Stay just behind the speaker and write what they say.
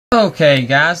Okay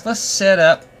guys, let's set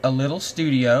up a little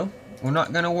studio. We're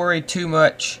not going to worry too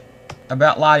much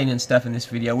about lighting and stuff in this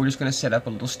video. We're just going to set up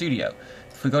a little studio.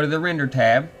 If we go to the render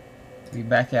tab, we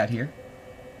back out here.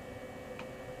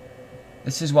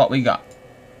 This is what we got.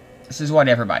 This is what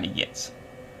everybody gets.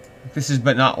 This is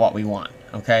but not what we want.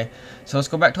 Okay, so let's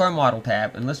go back to our model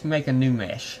tab and let's make a new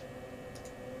mesh.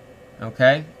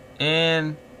 Okay,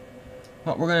 and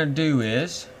what we're going to do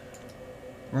is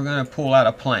we're going to pull out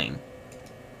a plane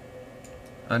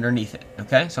underneath it.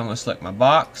 Okay, so I'm going to select my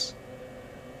box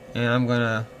and I'm going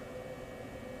to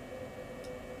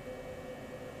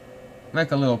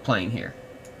make a little plane here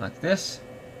like this.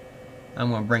 I'm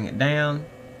going to bring it down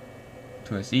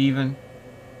to it's even,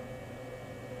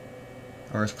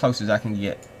 or as close as I can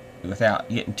get without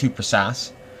getting too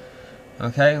precise.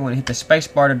 Okay, I'm going to hit the space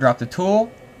bar to drop the tool.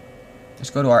 Let's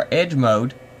go to our edge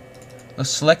mode. Let's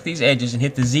select these edges and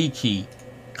hit the Z key.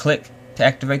 Click to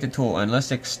activate the tool, and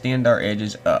let's extend our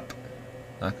edges up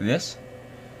like this.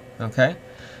 Okay,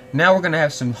 now we're going to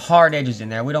have some hard edges in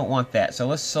there. We don't want that, so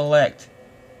let's select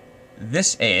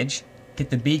this edge, hit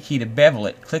the B key to bevel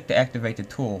it, click to activate the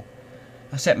tool.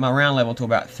 I set my round level to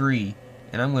about 3,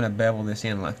 and I'm going to bevel this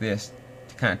in like this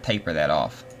to kind of taper that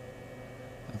off.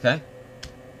 Okay,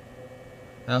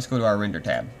 now let's go to our render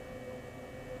tab.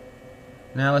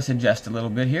 Now let's adjust a little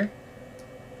bit here.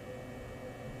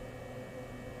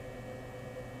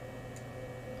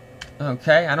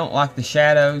 Okay, I don't like the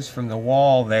shadows from the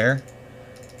wall there,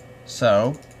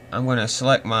 so I'm going to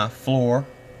select my floor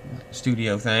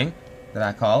studio thing that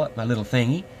I call it, my little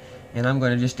thingy, and I'm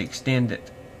going to just extend it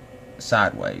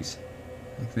sideways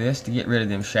like this to get rid of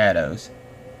them shadows.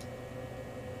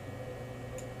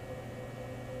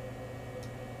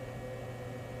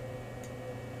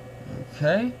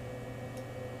 Okay.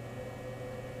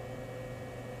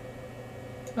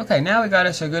 Okay, now we got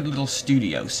us a good little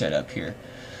studio set up here.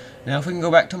 Now if we can go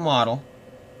back to model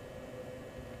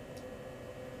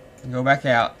and go back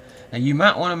out. Now you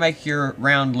might want to make your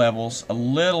round levels a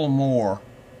little more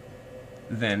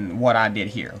than what I did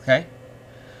here, okay?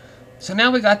 So now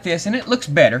we got this, and it looks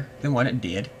better than what it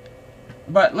did.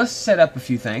 But let's set up a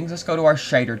few things. Let's go to our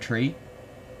shader tree.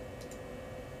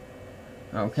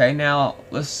 Okay, now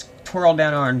let's twirl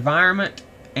down our environment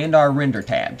and our render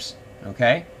tabs.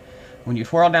 Okay? When you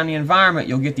twirl down the environment,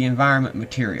 you'll get the environment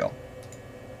material.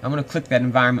 I'm going to click that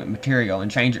environment material and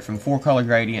change it from 4-color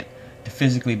gradient to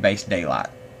physically based daylight.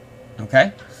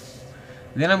 Okay?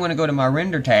 Then I'm going to go to my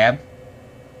render tab,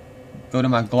 go to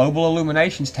my global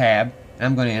illuminations tab, and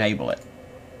I'm going to enable it.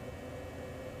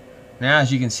 Now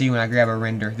as you can see, when I grab a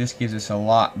render, this gives us a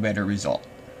lot better result.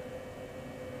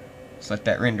 Let's let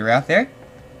that render out there,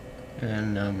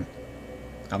 and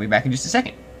I'll be back in just a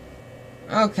second.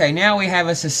 Okay, now we have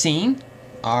us a scene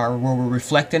where we're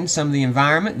reflecting some of the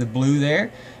environment, the blue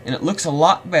there, and it looks a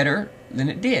lot better than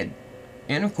it did.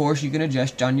 And of course you can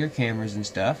adjust on your cameras and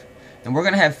stuff, and we're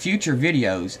going to have future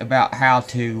videos about how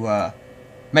to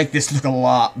make this look a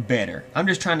lot better. I'm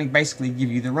just trying to basically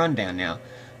give you the rundown now.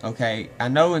 Okay, I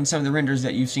know in some of the renders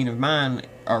that you've seen of mine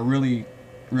are really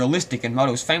realistic, and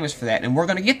Modo's famous for that, and we're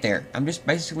going to get there. I'm just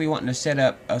basically wanting to set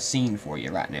up a scene for you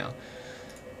right now.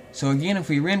 So again, if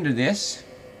we render this,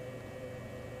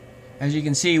 as you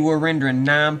can see, we're rendering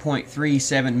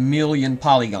 9.37 million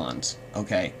polygons.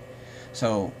 Okay,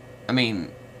 so I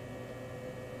mean,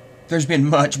 there's been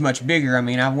much bigger. I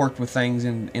mean, I've worked with things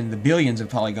in the billions of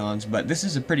polygons, but this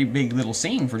is a pretty big little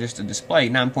scene for just a display.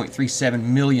 9.37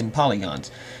 million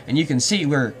polygons, and you can see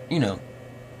we're, you know,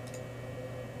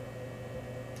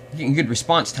 getting good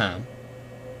response time.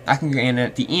 And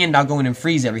at the end, I'll go in and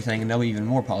freeze everything, and there'll be even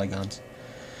more polygons.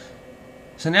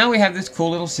 So now we have this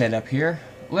cool little setup here.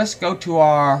 Let's go to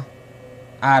our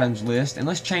items list and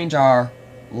let's change our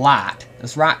light.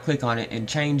 Let's right click on it and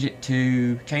change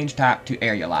type to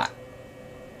area light.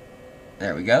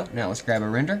 There we go. Now let's grab a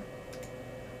render.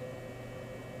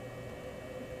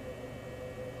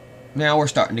 Now we're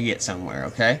starting to get somewhere,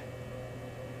 okay?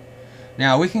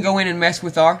 Now we can go in and mess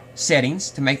with our settings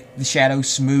to make the shadows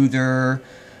smoother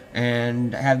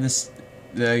and have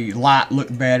the light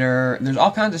look better. There's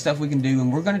all kinds of stuff we can do,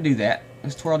 and we're going to do that.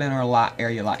 Let's twirl down our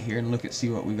area light here and see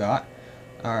what we got.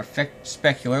 Our effect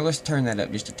specular, let's turn that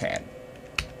up just a tad.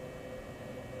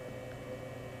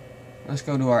 Let's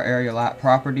go to our area light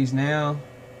properties now,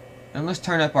 and let's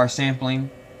turn up our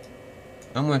sampling.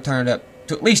 I'm going to turn it up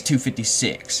to at least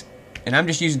 256, and I'm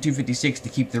just using 256 to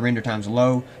keep the render times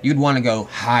low. You'd want to go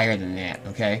higher than that,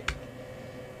 okay?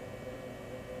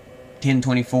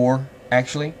 1024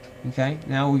 actually. Okay,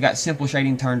 now we got simple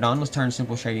shading turned on. Let's turn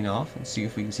simple shading off and see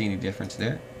if we can see any difference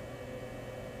there.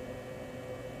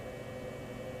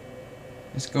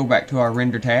 Let's go back to our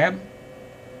render tab.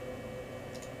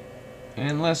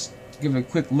 And let's give a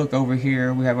quick look over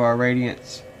here. We have our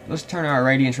radiance. Let's turn our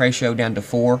radiance ratio down to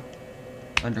 4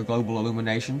 under global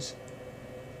illuminations.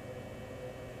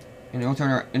 And we'll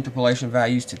turn our interpolation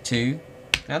values to 2.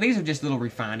 Now these are just little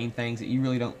refining things that you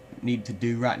really don't need to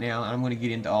do right now. I'm going to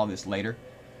get into all this later.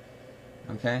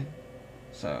 Okay?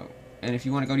 So, and if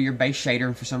you want to go to your base shader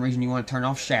and for some reason you want to turn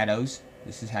off shadows,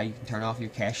 this is how you can turn off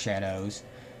your cast shadows,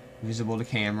 visible to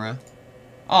camera,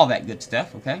 all that good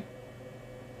stuff, okay?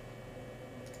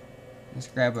 Let's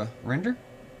grab a render.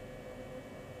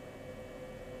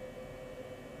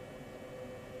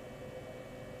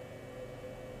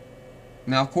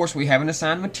 Now, of course, we haven't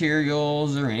assigned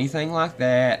materials or anything like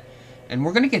that, and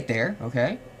we're going to get there,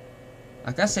 okay?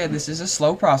 Like I said, this is a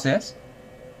slow process.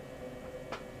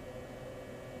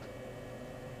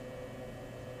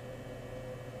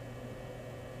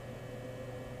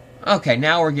 Okay,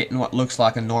 now we're getting what looks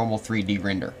like a normal 3D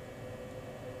render.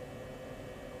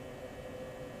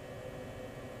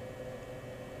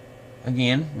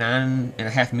 Again,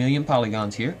 9.5 million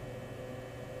polygons here.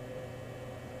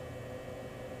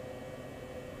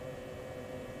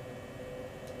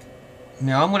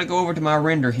 Now I'm going to go over to my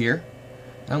render here.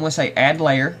 I'm going to say add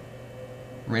layer,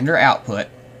 render output.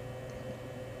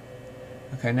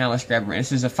 Okay, now let's grab,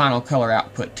 this is a final color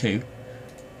output too.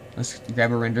 Let's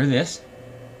grab a render of this.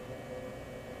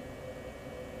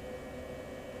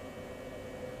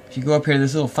 If you go up here to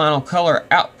this little final color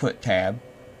output tab,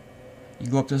 you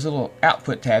go up to this little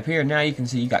output tab here, now you can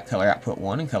see you got color output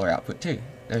 1 and color output 2.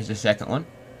 There's the second one.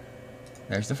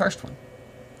 There's the first one.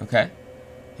 Okay?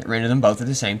 It rendered them both at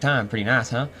the same time. Pretty nice,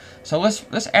 huh? So let's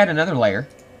add another layer.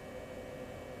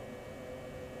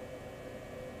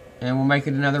 And we'll make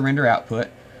it another render output.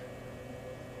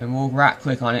 And we'll right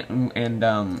click on it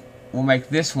and we'll make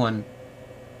this one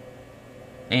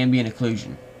ambient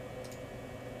occlusion.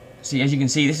 See, as you can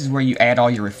see, this is where you add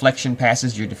all your reflection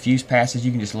passes, your diffuse passes.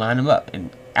 You can just line them up and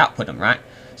output them, right?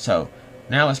 So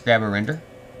now let's grab a render.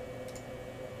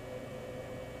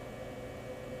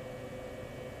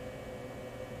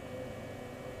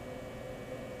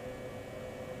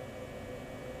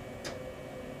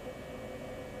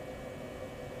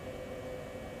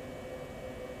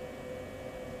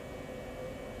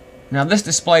 Now this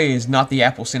display is not the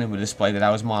Apple Cinema display that I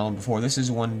was modeling before. This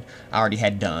is one I already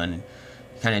had done.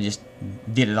 Kind of just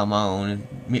did it on my own and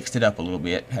mixed it up a little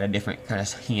bit. Had a different kind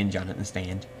of hinge on it and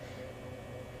stand.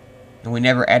 And we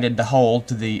never added the hole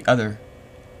to the other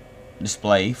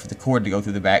display for the cord to go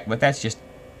through the back, but that's just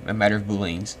a matter of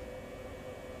booleans.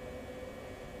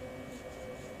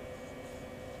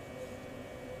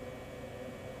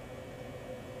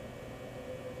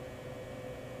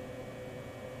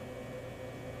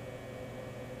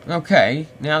 Okay,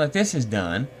 now that this is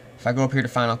done, if I go up here to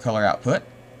final color output,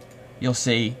 you'll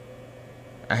see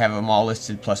I have them all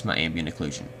listed plus my ambient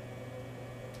occlusion.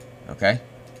 Okay?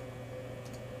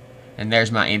 And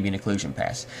there's my ambient occlusion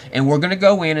pass. And we're going to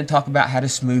go in and talk about how to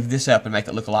smooth this up and make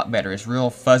it look a lot better. It's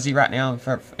real fuzzy right now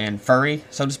and furry,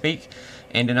 so to speak.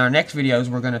 And in our next videos,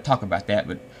 we're going to talk about that.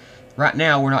 But right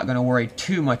now, we're not going to worry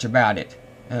too much about it.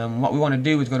 What we want to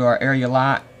do is go to our area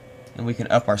light, and we can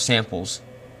up our samples.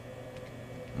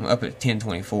 I'm up at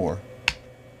 1024.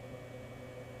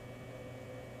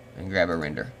 And grab a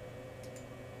render.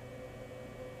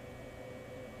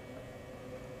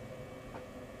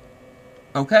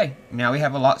 Okay, now we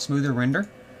have a lot smoother render.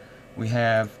 We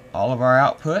have all of our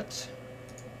outputs.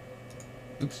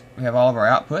 Oops, we have all of our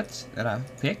outputs that I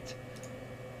picked.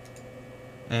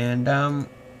 And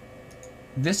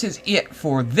this is it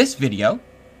for this video.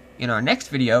 In our next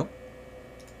video,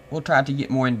 we'll try to get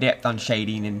more in depth on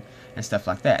shading and stuff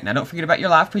like that. Now don't forget about your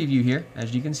live preview here.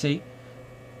 As you can see,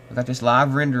 I've got this live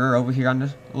renderer over here on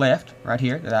the left, right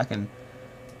here, that I can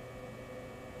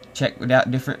check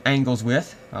without different angles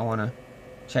with. If I want to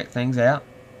check things out.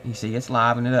 You see it's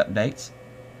live and it updates.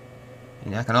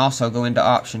 And I can also go into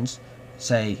options,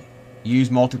 say use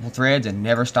multiple threads and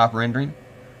never stop rendering.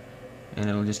 And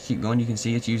it'll just keep going. You can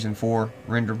see it's using 4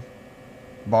 render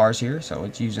bars here, so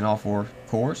it's using all 4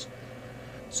 cores.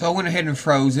 So I went ahead and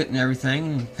froze it and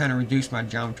everything and kind of reduced my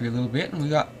geometry a little bit, and we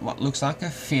got what looks like a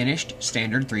finished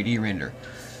standard 3D render.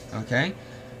 Okay,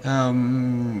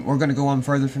 we're going to go on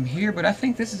further from here, but I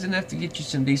think this is enough to get you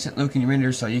some decent looking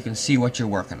renders so you can see what you're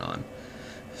working on.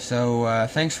 So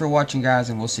thanks for watching, guys,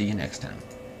 and we'll see you next time.